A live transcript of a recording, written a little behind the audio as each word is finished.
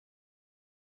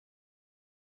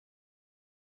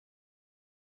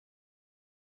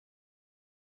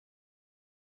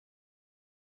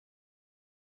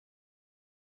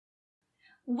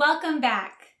Welcome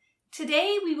back.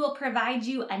 Today we will provide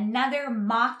you another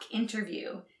mock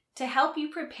interview to help you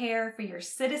prepare for your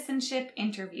citizenship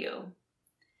interview.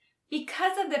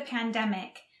 Because of the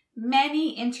pandemic,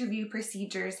 many interview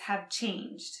procedures have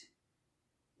changed.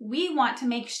 We want to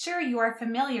make sure you are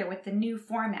familiar with the new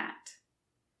format.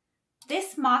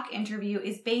 This mock interview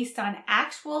is based on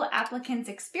actual applicants'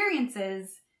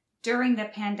 experiences during the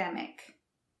pandemic.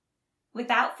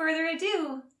 Without further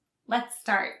ado, let's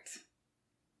start.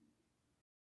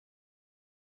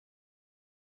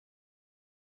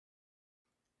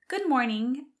 Good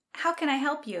morning. How can I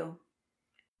help you?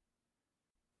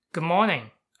 Good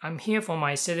morning. I'm here for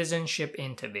my citizenship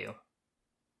interview.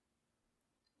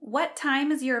 What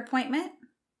time is your appointment?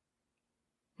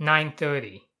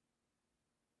 9:30.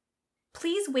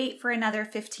 Please wait for another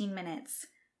 15 minutes.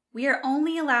 We are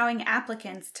only allowing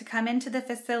applicants to come into the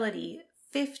facility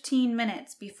 15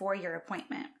 minutes before your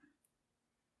appointment.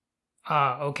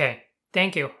 Okay.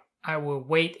 Thank you. I will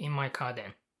wait in my car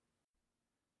then.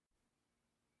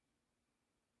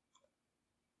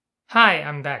 Hi,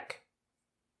 I'm back.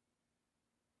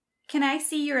 Can I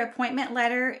see your appointment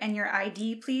letter and your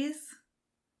ID, please?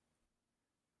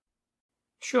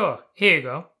 Sure, here you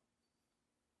go.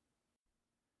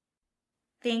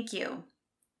 Thank you.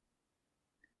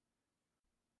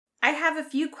 I have a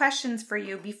few questions for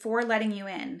you before letting you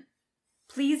in.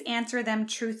 Please answer them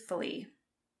truthfully.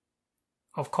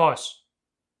 Of course.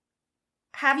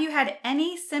 Have you had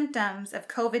any symptoms of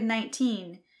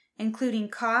COVID-19, including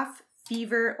cough,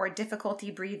 fever, or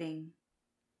difficulty breathing?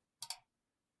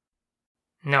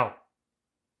 No.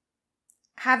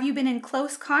 Have you been in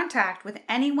close contact with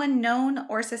anyone known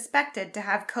or suspected to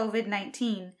have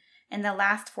COVID-19 in the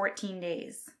last 14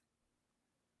 days?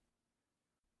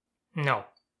 No.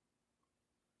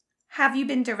 Have you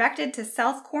been directed to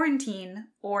self-quarantine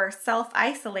or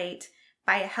self-isolate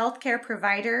by a healthcare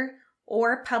provider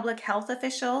or public health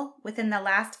official within the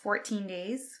last 14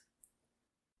 days?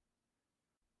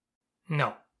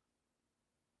 No.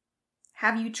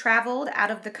 Have you traveled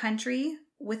out of the country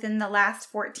within the last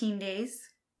 14 days?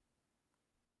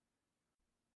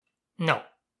 No.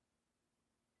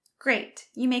 Great,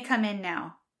 you may come in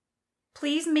now.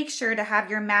 Please make sure to have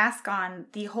your mask on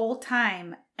the whole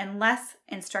time unless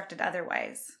instructed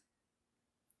otherwise.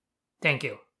 Thank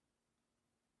you.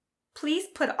 Please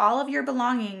put all of your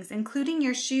belongings, including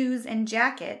your shoes and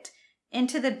jacket,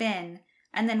 into the bin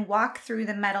and then walk through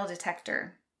the metal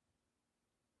detector.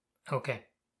 Okay.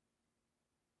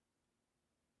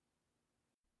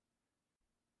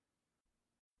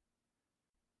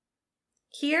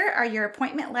 Here are your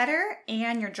appointment letter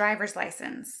and your driver's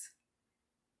license.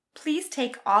 Please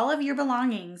take all of your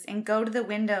belongings and go to the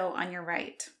window on your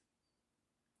right.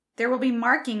 There will be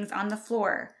markings on the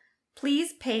floor.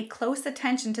 Please pay close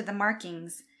attention to the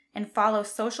markings and follow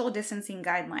social distancing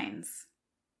guidelines.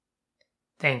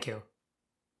 Thank you.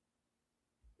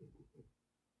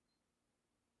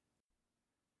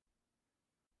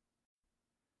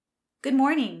 Good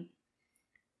morning.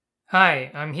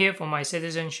 Hi, I'm here for my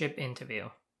citizenship interview.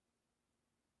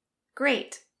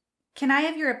 Great. Can I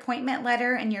have your appointment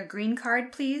letter and your green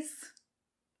card, please?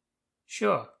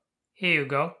 Sure, here you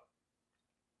go.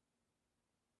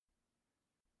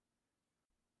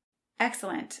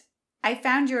 Excellent. I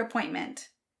found your appointment.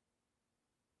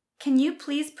 Can you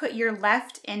please put your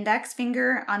left index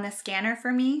finger on the scanner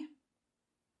for me?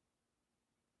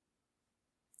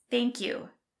 Thank you.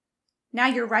 Now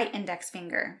your right index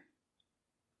finger.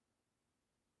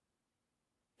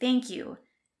 Thank you.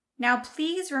 Now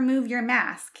please remove your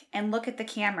mask and look at the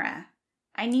camera.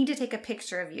 I need to take a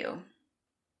picture of you.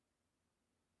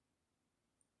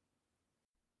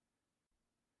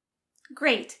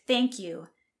 Great, thank you.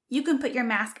 You can put your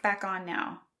mask back on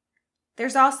now.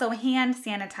 There's also hand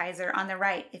sanitizer on the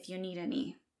right if you need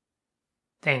any.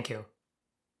 Thank you.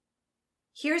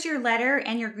 Here's your letter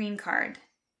and your green card.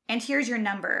 And here's your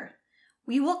number.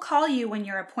 We will call you when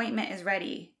your appointment is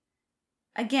ready.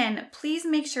 Again, please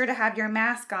make sure to have your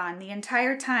mask on the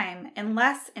entire time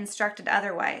unless instructed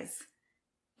otherwise.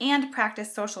 And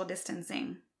practice social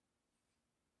distancing.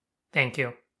 Thank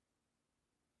you.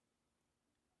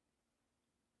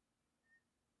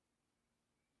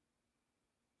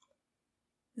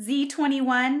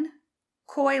 Z21,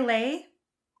 Koi Lei.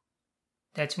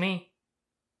 That's me.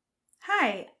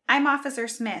 Hi, I'm Officer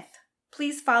Smith.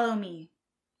 Please follow me.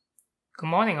 Good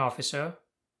morning, officer.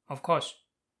 Of course.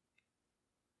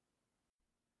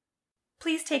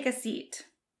 Please take a seat.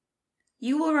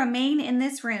 You will remain in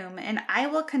this room and I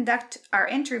will conduct our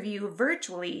interview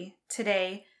virtually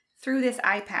today through this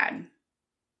iPad.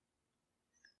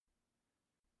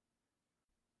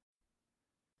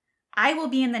 I will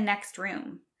be in the next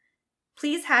room.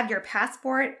 Please have your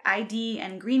passport, ID,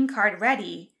 and green card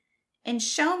ready and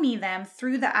show me them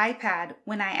through the iPad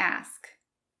when I ask.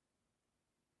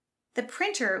 The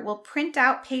printer will print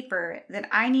out paper that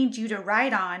I need you to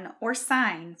write on or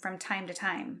sign from time to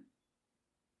time.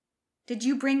 Did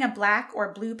you bring a black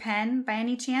or blue pen by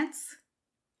any chance?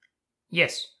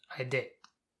 Yes, I did.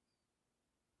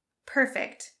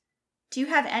 Perfect. Do you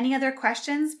have any other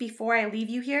questions before I leave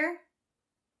you here?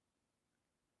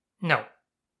 No.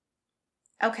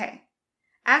 Okay.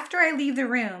 After I leave the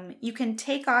room, you can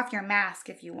take off your mask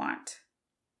if you want.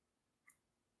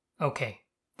 Okay,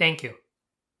 thank you.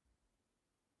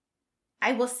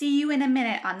 I will see you in a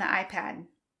minute on the iPad.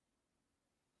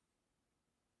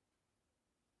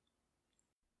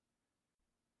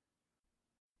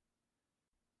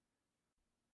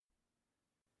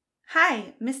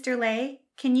 Hi, Mr. Lay.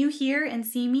 Can you hear and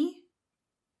see me?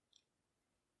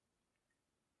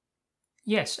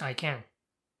 Yes, I can.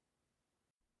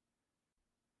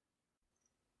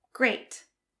 Great.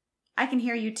 I can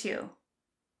hear you too.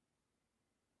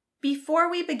 Before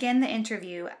we begin the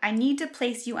interview, I need to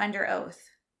place you under oath.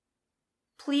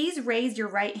 Please raise your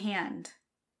right hand.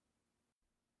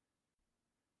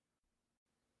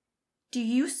 Do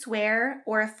you swear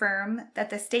or affirm that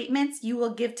the statements you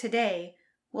will give today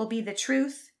will be the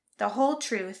truth, the whole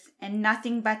truth, and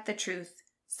nothing but the truth,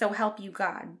 so help you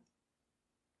God?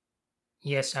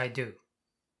 Yes, I do.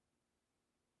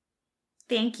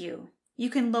 Thank you. You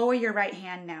can lower your right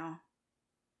hand now.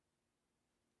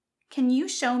 Can you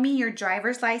show me your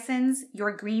driver's license,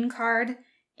 your green card,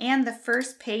 and the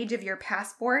first page of your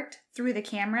passport through the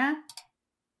camera?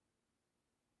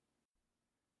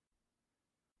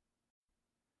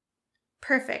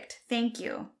 Perfect. Thank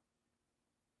you.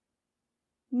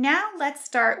 Now let's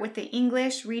start with the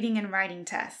English reading and writing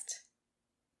test.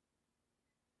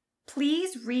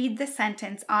 Please read the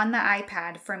sentence on the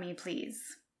iPad for me,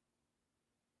 please.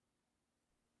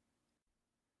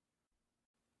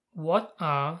 What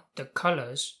are the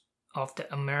colors of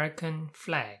the American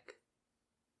flag?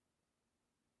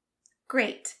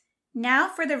 Great. Now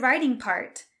for the writing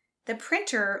part. The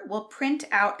printer will print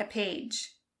out a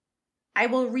page. I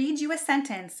will read you a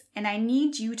sentence and I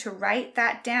need you to write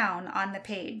that down on the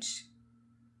page.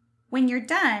 When you're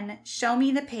done, show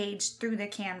me the page through the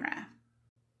camera.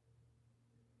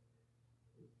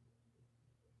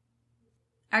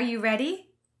 Are you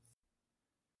ready?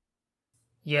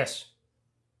 Yes.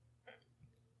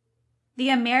 The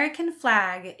American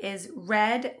flag is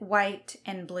red, white,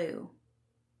 and blue.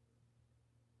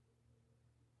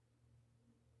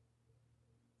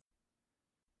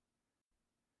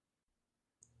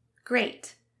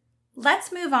 Great.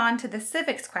 Let's move on to the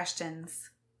civics questions.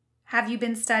 Have you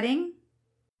been studying?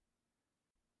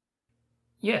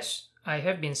 Yes, I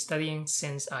have been studying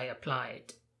since I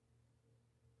applied.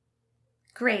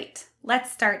 Great.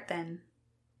 Let's start then.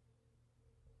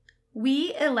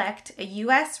 We elect a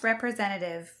U.S.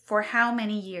 representative for how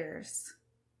many years?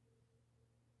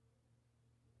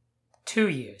 2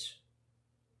 years.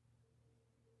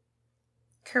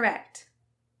 Correct.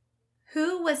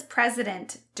 Who was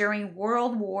president during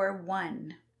World War I?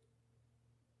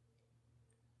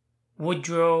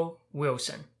 Woodrow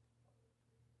Wilson.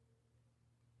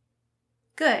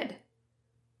 Good.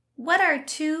 What are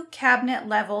 2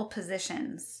 cabinet-level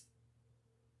positions?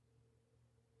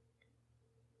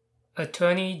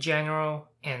 Attorney General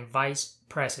and Vice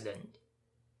President.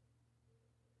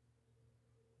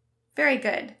 Very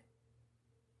good.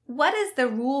 What is the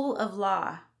rule of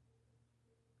law?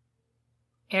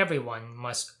 Everyone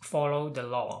must follow the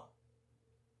law.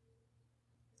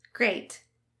 Great.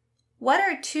 What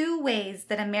are 2 ways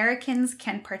that Americans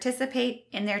can participate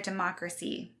in their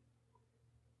democracy?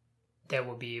 There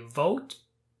will be vote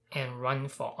and run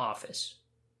for office.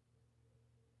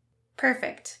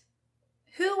 Perfect.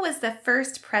 Who was the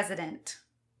first president?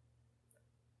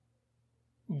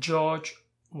 George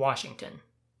Washington.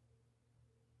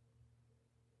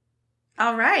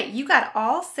 All right, you got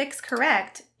all 6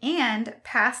 correct and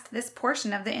passed this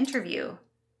portion of the interview.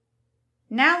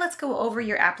 Now let's go over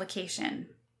your application.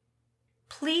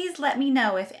 Please let me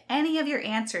know if any of your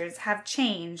answers have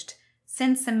changed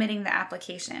since submitting the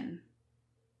application.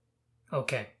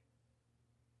 Okay.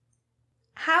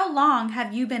 How long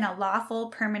have you been a lawful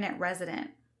permanent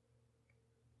resident?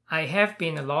 I have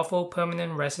been a lawful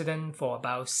permanent resident for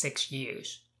about 6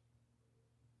 years.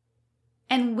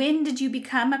 And when did you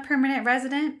become a permanent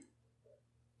resident?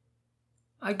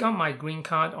 I got my green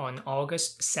card on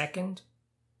August 2nd,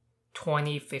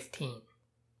 2015.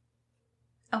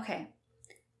 Okay.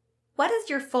 What is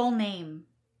your full name?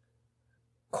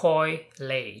 Coy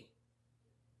Lay.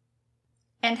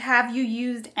 And have you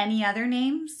used any other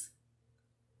names?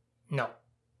 No.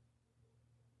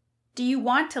 Do you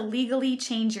want to legally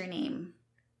change your name?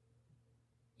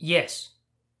 Yes.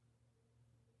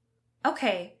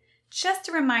 Okay, just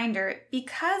a reminder,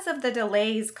 because of the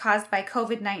delays caused by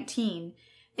COVID-19,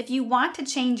 if you want to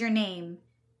change your name,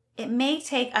 it may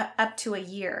take up to a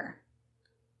year.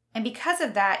 And because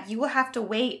of that, you will have to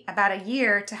wait about a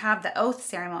year to have the oath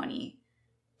ceremony.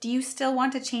 Do you still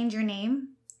want to change your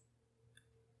name?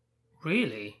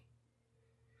 Really?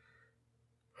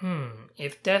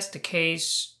 If that's the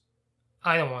case,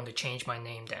 I don't want to change my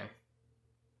name then.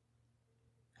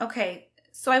 Okay,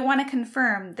 so I want to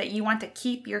confirm that you want to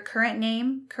keep your current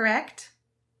name, correct?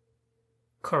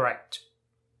 Correct.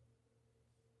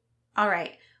 All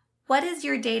right. What is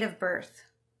your date of birth?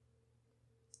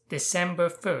 December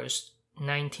 1st,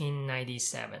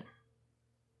 1997.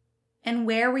 And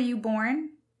where were you born?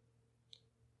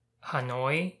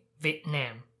 Hanoi,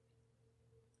 Vietnam.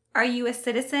 Are you a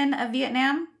citizen of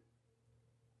Vietnam?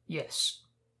 Yes.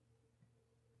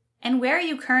 And where are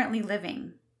you currently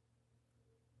living?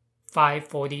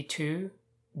 542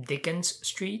 Dickens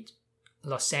Street,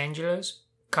 Los Angeles,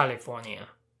 California.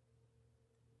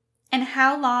 And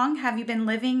how long have you been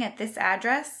living at this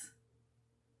address?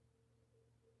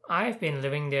 I've been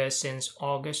living there since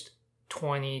August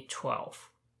 2012.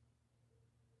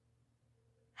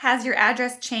 Has your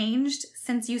address changed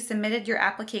since you submitted your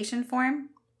application form?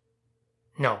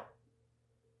 No.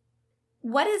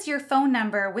 What is your phone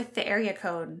number with the area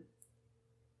code?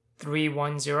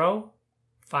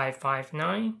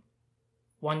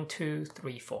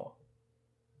 310-559-1234.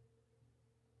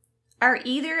 Are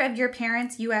either of your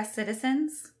parents US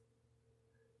citizens?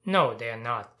 No, they are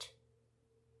not.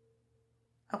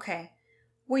 Okay.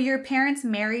 Were your parents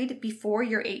married before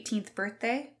your 18th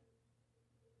birthday?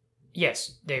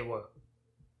 Yes, they were.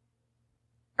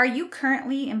 Are you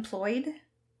currently employed?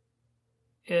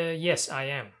 Yes, I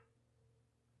am.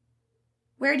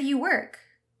 Where do you work?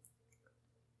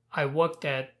 I worked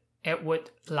at Edward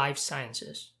Life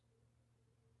Sciences.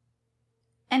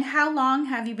 And how long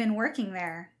have you been working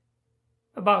there?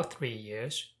 About 3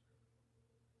 years.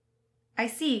 I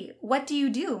see. What do you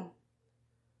do?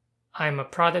 I'm a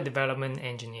product development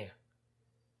engineer.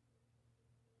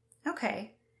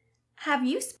 Okay. Have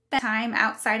you spent time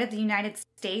outside of the United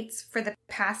States for the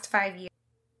past 5 years?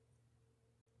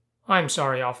 I'm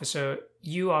sorry, officer.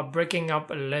 You are breaking up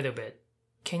a little bit.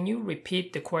 Can you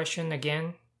repeat the question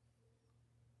again?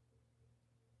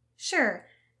 Sure.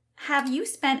 Have you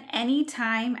spent any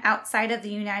time outside of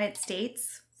the United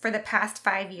States for the past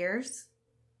 5 years?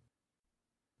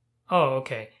 Oh,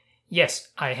 okay. Yes,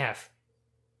 I have.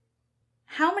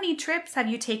 How many trips have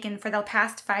you taken for the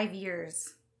past 5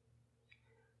 years?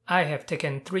 I have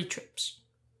taken 3 trips.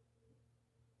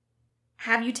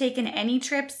 Have you taken any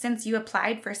trips since you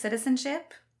applied for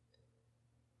citizenship?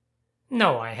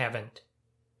 No, I haven't.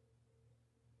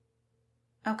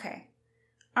 Okay.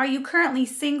 Are you currently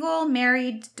single,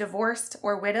 married, divorced,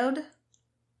 or widowed?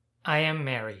 I am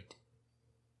married.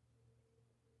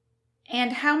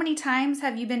 And how many times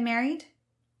have you been married?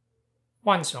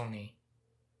 Once only.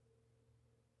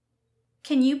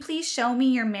 Can you please show me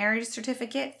your marriage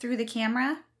certificate through the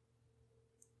camera?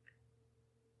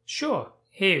 Sure,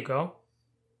 here you go.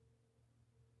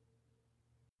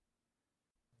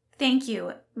 Thank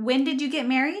you. When did you get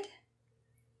married?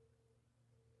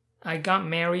 I got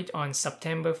married on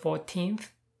September 14th,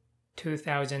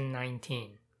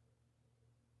 2019.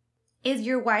 Is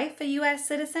your wife a U.S.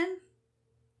 citizen?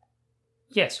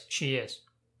 Yes, she is.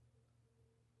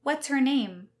 What's her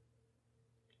name?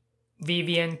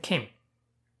 Vivian Kim.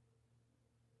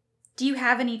 Do you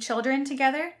have any children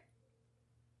together?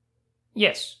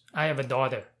 Yes, I have a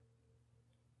daughter.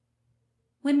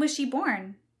 When was she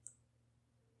born?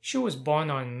 She was born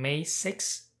on May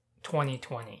 6,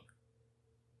 2020.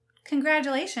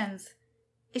 Congratulations.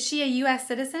 Is she a U.S.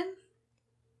 citizen?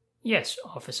 Yes,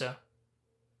 officer.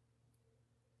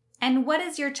 And what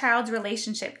is your child's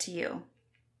relationship to you?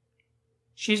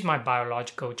 She's my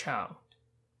biological child.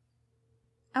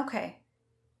 Okay.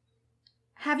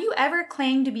 Have you ever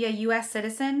claimed to be a U.S.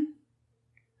 citizen?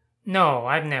 No,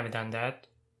 I've never done that.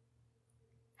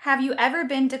 Have you ever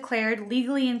been declared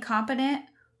legally incompetent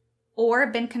or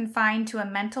been confined to a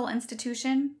mental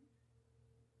institution?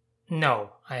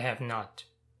 No, I have not.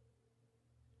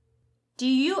 Do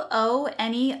you owe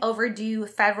any overdue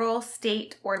federal,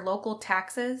 state, or local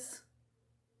taxes?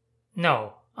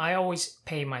 No, I always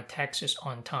pay my taxes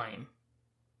on time.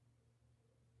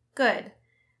 Good.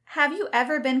 Have you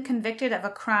ever been convicted of a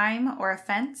crime or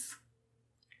offense?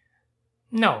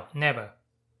 No, never.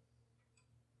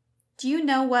 Do you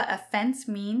know what offense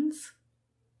means?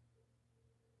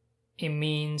 It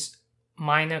means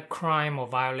minor crime or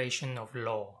violation of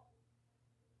law.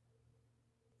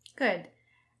 Good.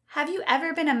 Have you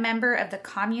ever been a member of the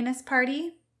Communist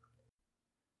Party?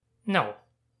 No.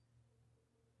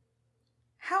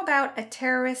 How about a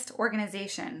terrorist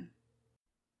organization?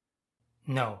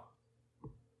 No.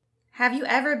 Have you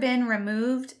ever been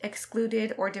removed,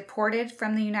 excluded, or deported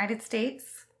from the United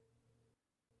States?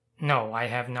 No, I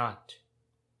have not.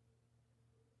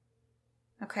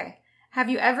 Okay. Have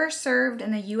you ever served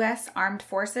in the US Armed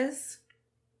Forces?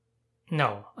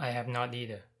 No, I have not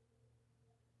either.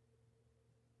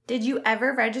 Did you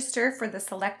ever register for the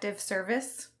Selective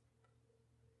Service?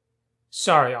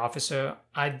 Sorry, officer,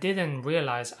 I didn't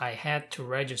realize I had to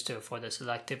register for the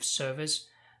Selective Service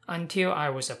until I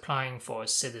was applying for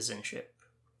citizenship.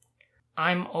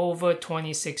 I'm over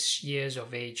 26 years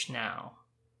of age now.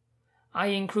 I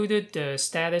included the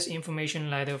status information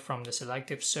letter from the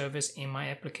Selective Service in my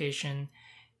application,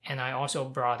 and I also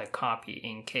brought a copy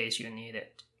in case you need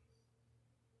it.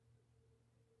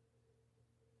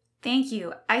 Thank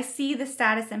you. I see the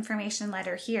status information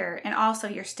letter here and also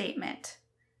your statement.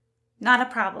 Not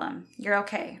a problem. You're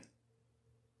okay.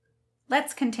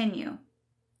 Let's continue.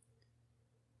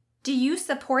 Do you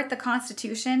support the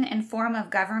Constitution and form of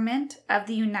government of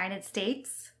the United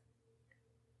States?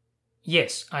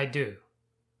 Yes, I do.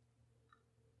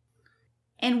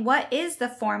 And what is the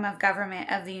form of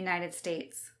government of the United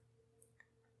States?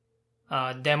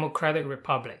 Democratic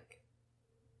Republic.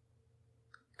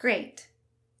 Great.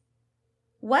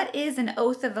 What is an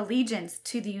oath of allegiance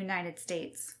to the United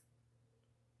States?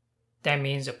 That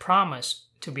means a promise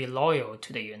to be loyal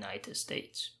to the United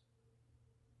States.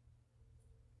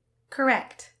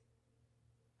 Correct.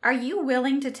 Are you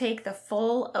willing to take the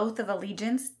full oath of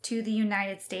allegiance to the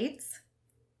United States?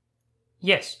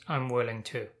 Yes, I'm willing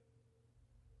to.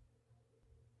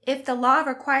 If the law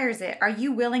requires it, are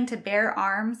you willing to bear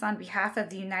arms on behalf of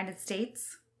the United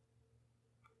States?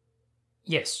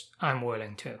 Yes, I'm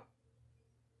willing to.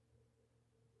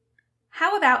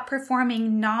 How about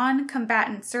performing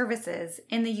non-combatant services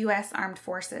in the U.S. Armed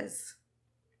Forces?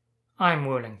 I'm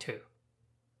willing to.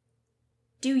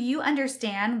 Do you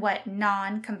understand what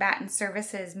non-combatant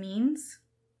services means?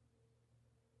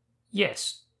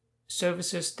 Yes,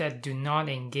 services that do not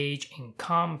engage in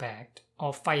combat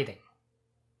or fighting.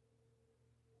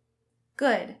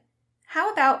 Good.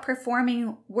 How about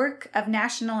performing work of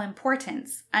national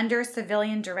importance under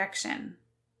civilian direction?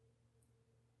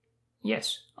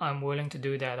 Yes, I'm willing to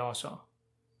do that also.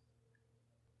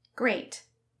 Great.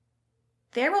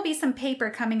 There will be some paper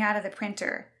coming out of the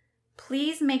printer.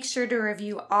 Please make sure to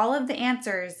review all of the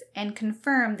answers and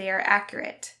confirm they are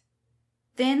accurate.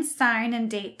 Then sign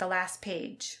and date the last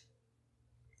page.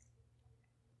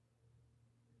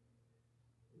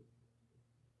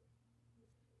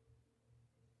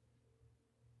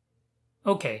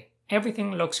 Okay,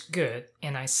 everything looks good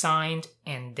and I signed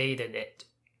and dated it.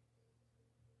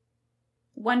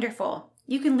 Wonderful.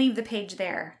 You can leave the page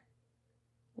there.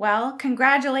 Well,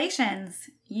 congratulations.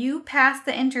 You passed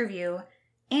the interview,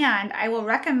 and I will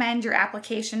recommend your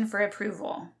application for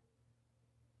approval.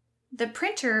 The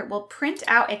printer will print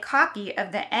out a copy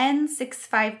of the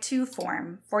N652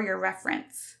 form for your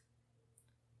reference.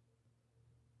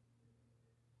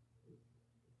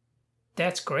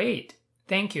 That's great.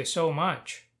 Thank you so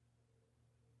much.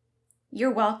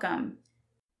 You're welcome.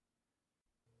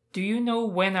 Do you know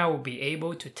when I will be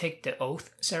able to take the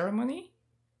oath ceremony?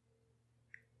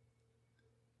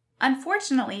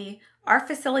 Unfortunately, our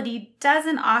facility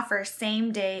doesn't offer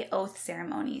same-day oath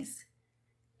ceremonies.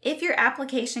 If your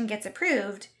application gets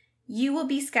approved, you will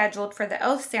be scheduled for the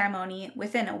oath ceremony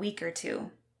within a week or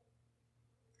two.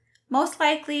 Most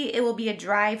likely, it will be a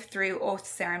drive-through oath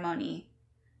ceremony.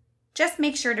 Just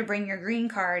make sure to bring your green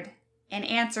card and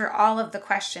answer all of the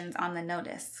questions on the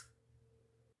notice.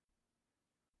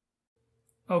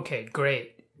 Okay,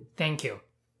 great. Thank you.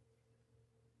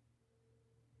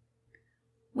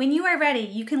 When you are ready,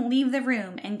 you can leave the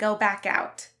room and go back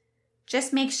out.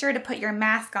 Just make sure to put your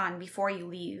mask on before you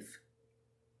leave.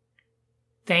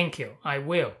 Thank you, I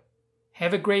will.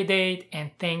 Have a great day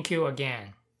and thank you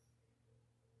again.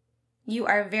 You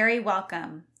are very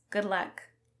welcome. Good luck.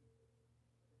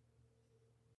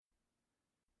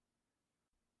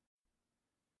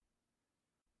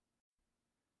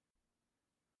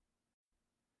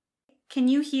 Can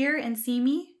you hear and see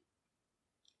me?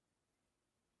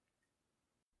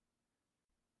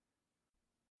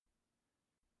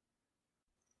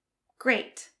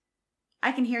 Great.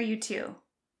 I can hear you too.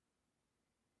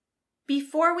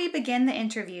 Before we begin the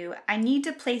interview, I need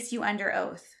to place you under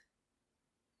oath.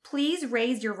 Please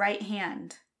raise your right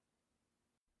hand.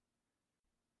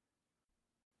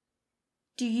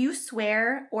 Do you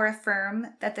swear or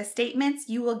affirm that the statements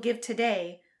you will give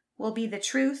today will be the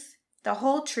truth, the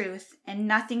whole truth, and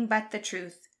nothing but the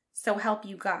truth, so help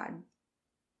you God?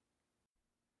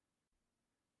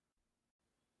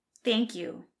 Thank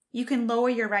you. You can lower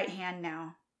your right hand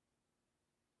now.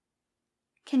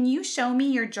 Can you show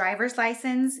me your driver's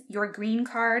license, your green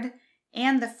card,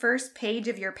 and the first page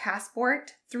of your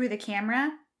passport through the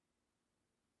camera?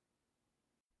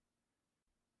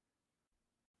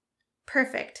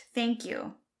 Perfect, thank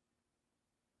you.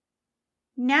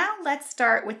 Now let's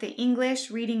start with the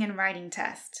English reading and writing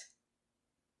test.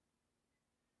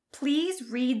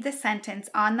 Please read the sentence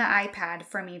on the iPad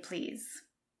for me, please.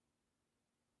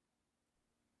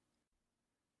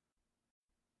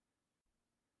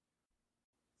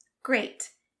 Great.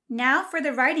 Now for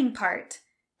the writing part.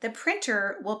 The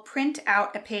printer will print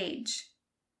out a page.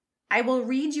 I will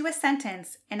read you a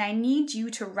sentence and I need you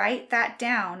to write that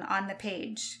down on the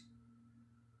page.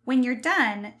 When you're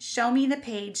done, show me the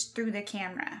page through the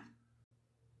camera.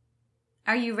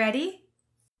 Are you ready?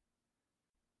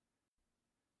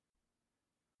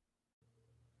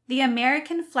 The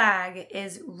American flag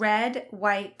is red,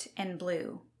 white, and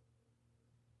blue.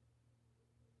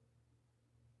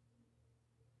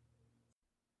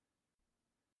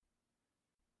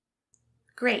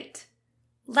 Great.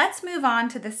 Let's move on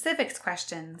to the civics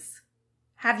questions.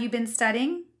 Have you been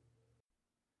studying?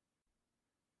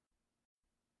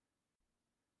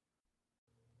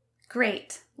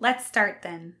 Great. Let's start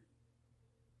then.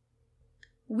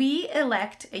 We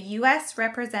elect a U.S.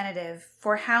 representative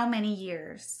for how many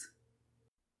years?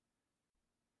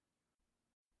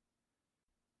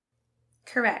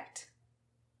 Correct.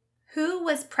 Who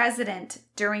was president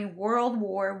during World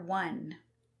War I?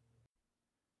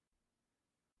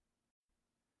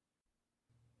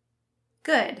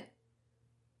 Good.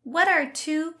 What are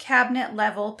two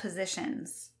cabinet-level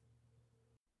positions?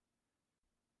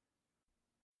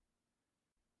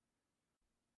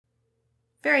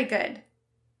 Very good.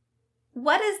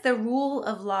 What is the rule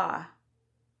of law?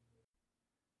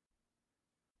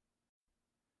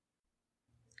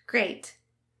 Great.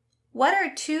 What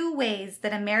are two ways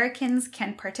that Americans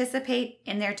can participate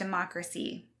in their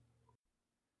democracy?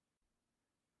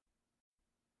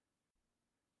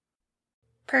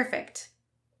 Perfect.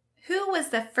 Who was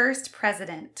the first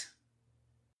president?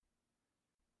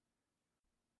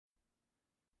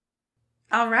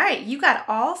 All right, you got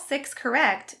all 6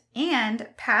 correct and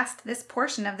passed this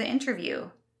portion of the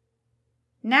interview.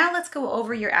 Now let's go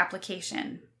over your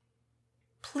application.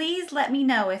 Please let me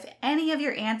know if any of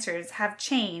your answers have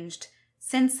changed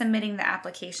since submitting the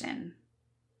application.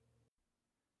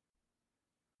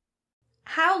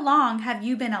 How long have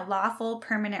you been a lawful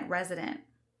permanent resident?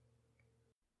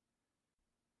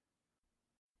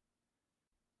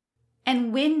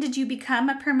 And when did you become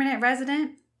a permanent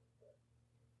resident?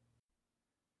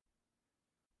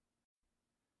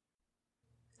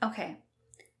 Okay.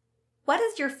 What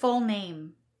is your full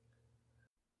name?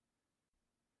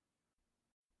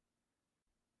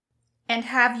 And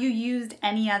have you used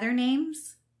any other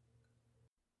names?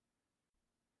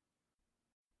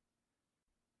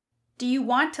 Do you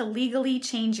want to legally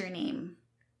change your name?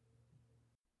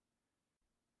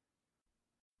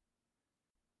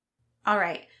 All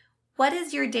right. What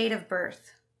is your date of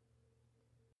birth?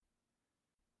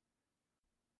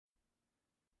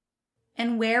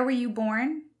 And where were you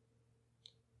born?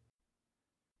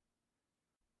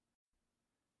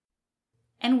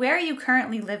 And where are you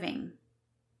currently living?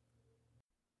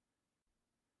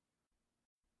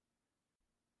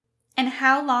 And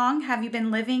how long have you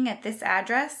been living at this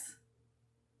address?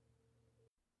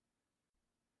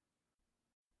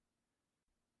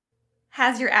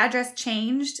 Has your address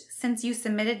changed since you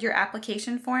submitted your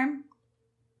application form?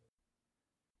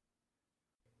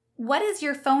 What is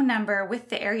your phone number with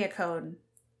the area code?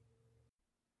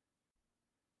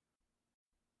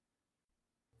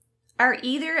 Are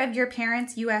either of your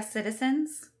parents U.S.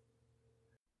 citizens?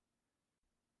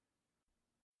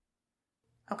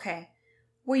 Okay.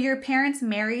 Were your parents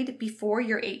married before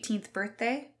your 18th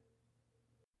birthday?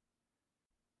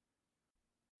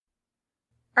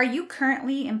 Are you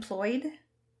currently employed?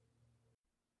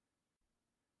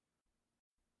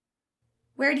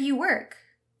 Where do you work?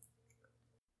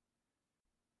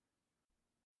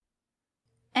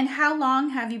 And how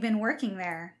long have you been working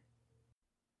there?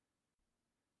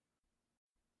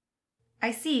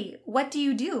 I see. What do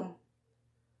you do?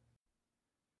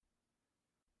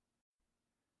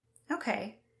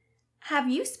 Okay. Have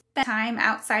you spent time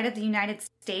outside of the United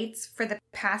States for the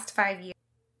past 5 years?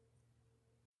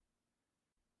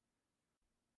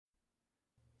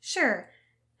 Sure.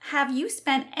 Have you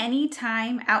spent any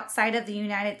time outside of the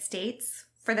United States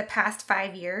for the past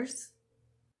 5 years?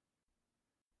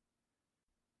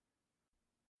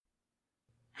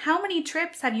 How many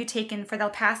trips have you taken for the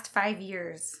past 5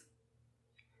 years?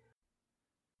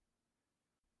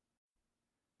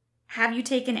 Have you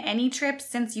taken any trips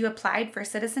since you applied for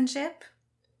citizenship?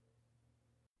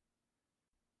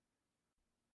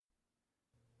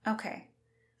 Okay.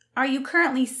 Are you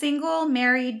currently single,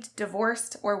 married,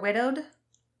 divorced, or widowed?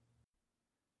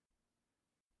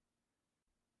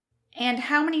 And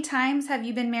how many times have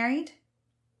you been married?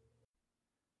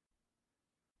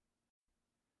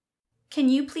 Can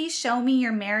you please show me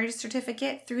your marriage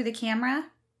certificate through the camera?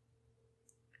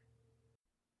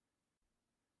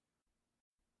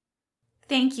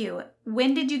 Thank you.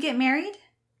 When did you get married?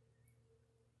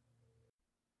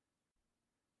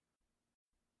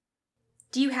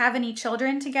 Do you have any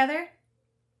children together?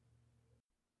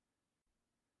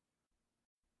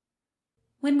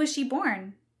 When was she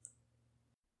born?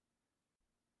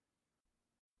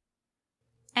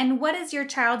 And what is your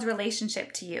child's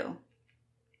relationship to you?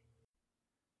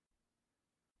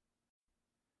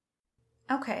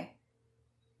 Okay.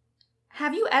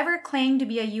 Have you ever claimed to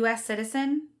be a US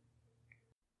citizen?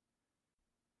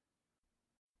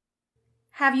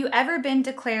 Have you ever been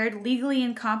declared legally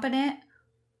incompetent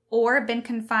or been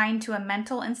confined to a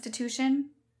mental institution?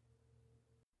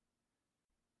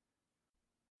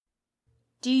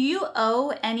 Do you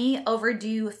owe any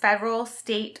overdue federal,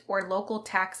 state, or local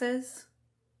taxes?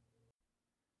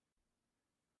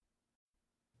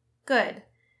 Good.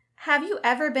 Have you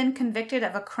ever been convicted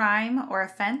of a crime or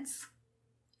offense?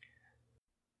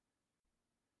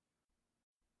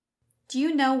 Do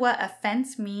you know what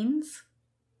offense means?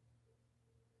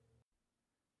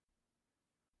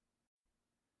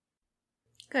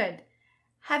 Good.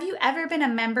 Have you ever been a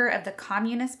member of the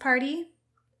Communist Party?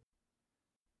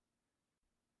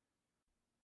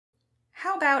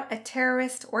 How about a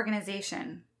terrorist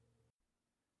organization?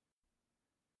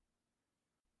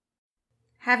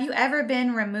 Have you ever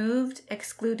been removed,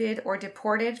 excluded, or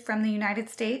deported from the United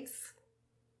States?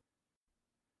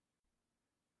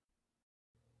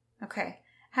 Okay.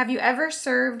 Have you ever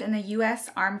served in the US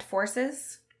Armed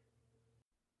Forces?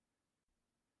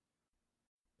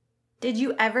 Did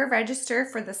you ever register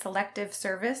for the Selective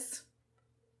Service?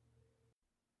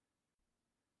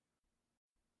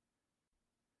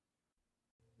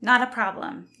 Not a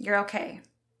problem. You're okay.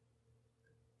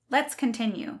 Let's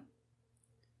continue.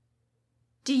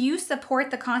 Do you support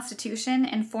the Constitution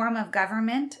and form of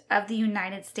government of the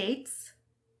United States?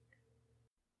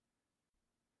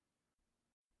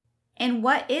 And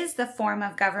what is the form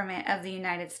of government of the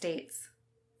United States?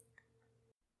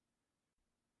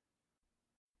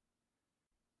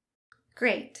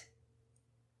 Great.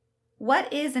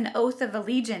 What is an oath of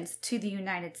allegiance to the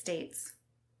United States?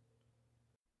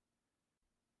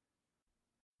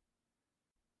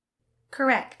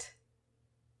 Correct.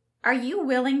 Are you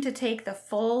willing to take the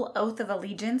full oath of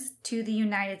allegiance to the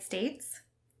United States?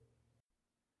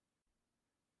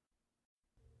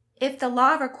 If the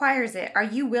law requires it, are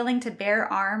you willing to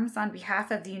bear arms on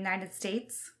behalf of the United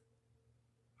States?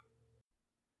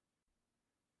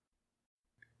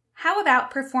 How about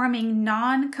performing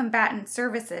non-combatant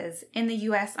services in the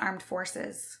U.S. Armed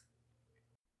Forces?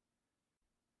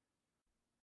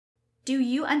 Do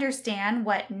you understand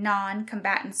what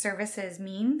non-combatant services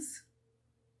means?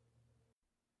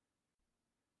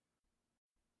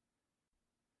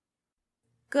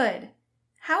 Good.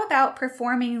 How about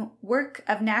performing work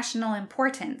of national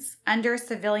importance under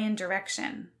civilian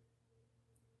direction?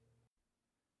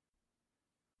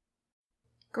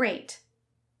 Great.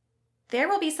 There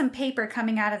will be some paper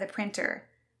coming out of the printer.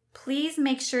 Please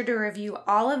make sure to review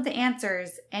all of the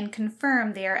answers and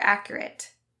confirm they are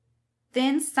accurate.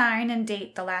 Then sign and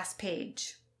date the last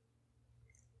page.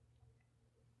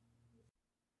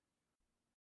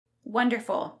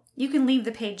 Wonderful. You can leave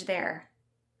the page there.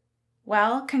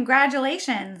 Well,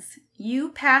 congratulations!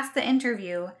 You passed the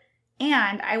interview,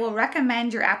 and I will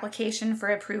recommend your application for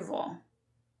approval.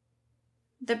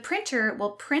 The printer will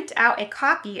print out a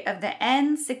copy of the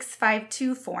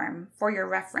N652 form for your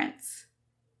reference.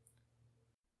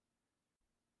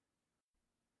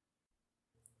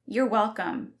 You're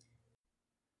welcome.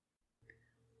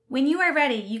 When you are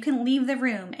ready, you can leave the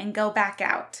room and go back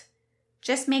out.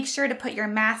 Just make sure to put your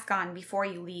mask on before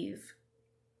you leave.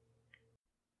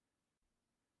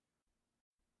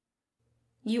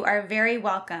 You are very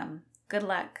welcome. Good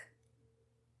luck.